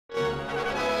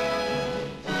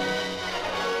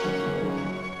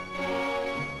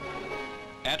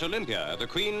At Olympia, the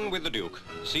Queen with the Duke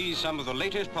sees some of the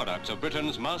latest products of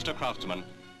Britain's master craftsmen,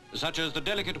 such as the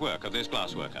delicate work of this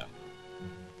glassworker.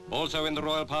 Also in the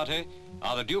royal party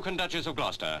are the Duke and Duchess of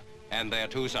Gloucester and their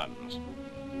 2 sons.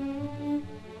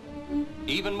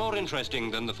 Even more interesting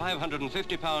than the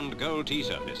 £550 gold tea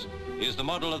service is the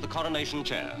model of the Coronation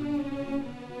Chair.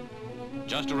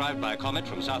 Just arrived by Comet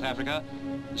from South Africa,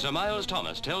 Sir Miles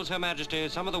Thomas tells Her Majesty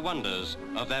some of the wonders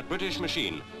of that British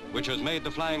machine which has made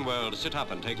the flying world sit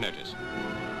up and take notice.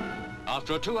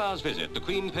 After a 2-hour visit, the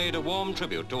Queen paid a warm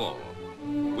tribute to all.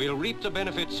 We'll reap the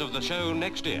benefits of the show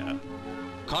next year.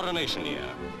 Coronation Year.